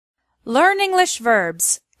Learn English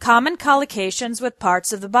verbs, common collocations with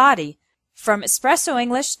parts of the body, from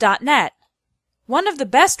espressoenglish.net. One of the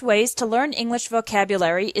best ways to learn English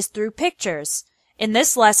vocabulary is through pictures. In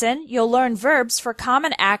this lesson, you'll learn verbs for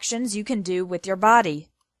common actions you can do with your body.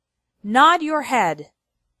 Nod your head.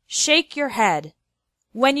 Shake your head.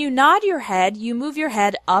 When you nod your head, you move your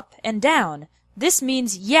head up and down. This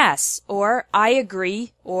means yes, or I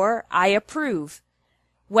agree, or I approve.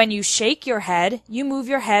 When you shake your head, you move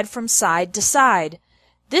your head from side to side.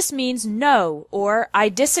 This means no, or I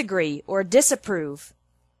disagree, or disapprove.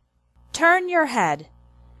 Turn your head.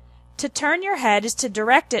 To turn your head is to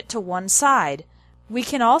direct it to one side. We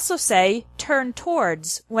can also say turn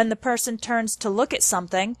towards when the person turns to look at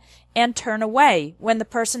something, and turn away when the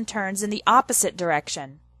person turns in the opposite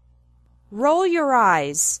direction. Roll your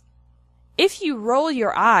eyes. If you roll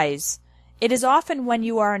your eyes, it is often when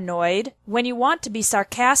you are annoyed, when you want to be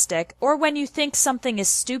sarcastic, or when you think something is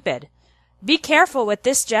stupid. Be careful with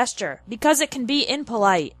this gesture, because it can be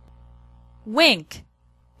impolite. Wink.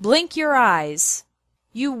 Blink your eyes.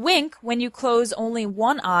 You wink when you close only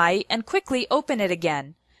one eye and quickly open it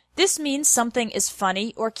again. This means something is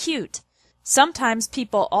funny or cute. Sometimes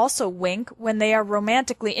people also wink when they are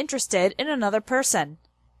romantically interested in another person.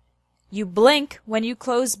 You blink when you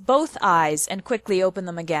close both eyes and quickly open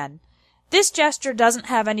them again. This gesture doesn't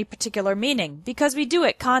have any particular meaning because we do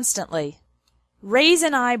it constantly. Raise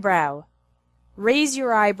an eyebrow. Raise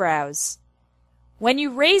your eyebrows. When you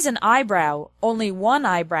raise an eyebrow, only one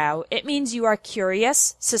eyebrow, it means you are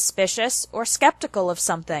curious, suspicious, or skeptical of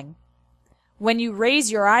something. When you raise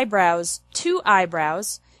your eyebrows, two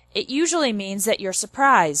eyebrows, it usually means that you're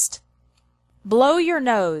surprised. Blow your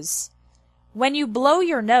nose. When you blow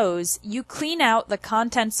your nose, you clean out the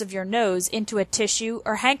contents of your nose into a tissue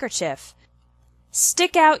or handkerchief.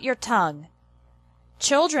 Stick out your tongue.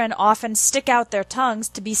 Children often stick out their tongues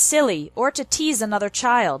to be silly or to tease another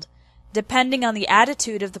child. Depending on the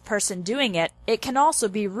attitude of the person doing it, it can also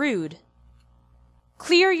be rude.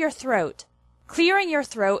 Clear your throat. Clearing your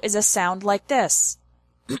throat is a sound like this.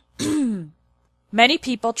 Many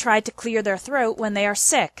people try to clear their throat when they are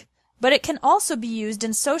sick, but it can also be used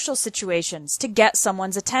in social situations to get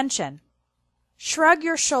someone's attention. Shrug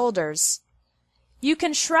your shoulders. You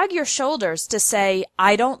can shrug your shoulders to say,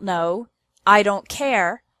 I don't know, I don't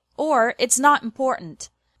care, or it's not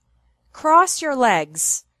important. Cross your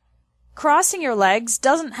legs. Crossing your legs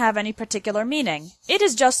doesn't have any particular meaning. It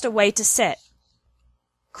is just a way to sit.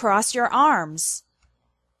 Cross your arms.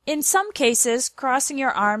 In some cases, crossing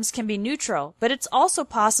your arms can be neutral, but it's also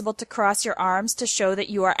possible to cross your arms to show that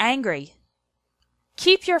you are angry.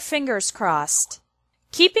 Keep your fingers crossed.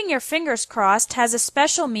 Keeping your fingers crossed has a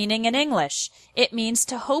special meaning in English. It means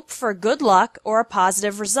to hope for good luck or a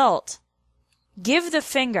positive result. Give the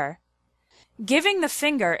finger. Giving the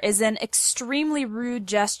finger is an extremely rude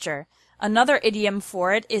gesture. Another idiom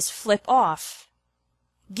for it is flip off.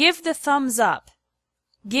 Give the thumbs up.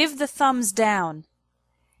 Give the thumbs down.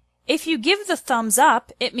 If you give the thumbs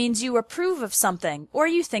up, it means you approve of something or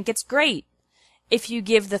you think it's great. If you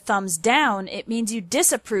give the thumbs down, it means you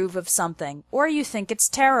disapprove of something or you think it's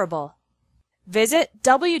terrible. Visit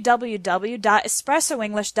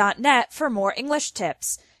www.espressoenglish.net for more English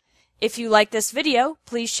tips. If you like this video,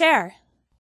 please share.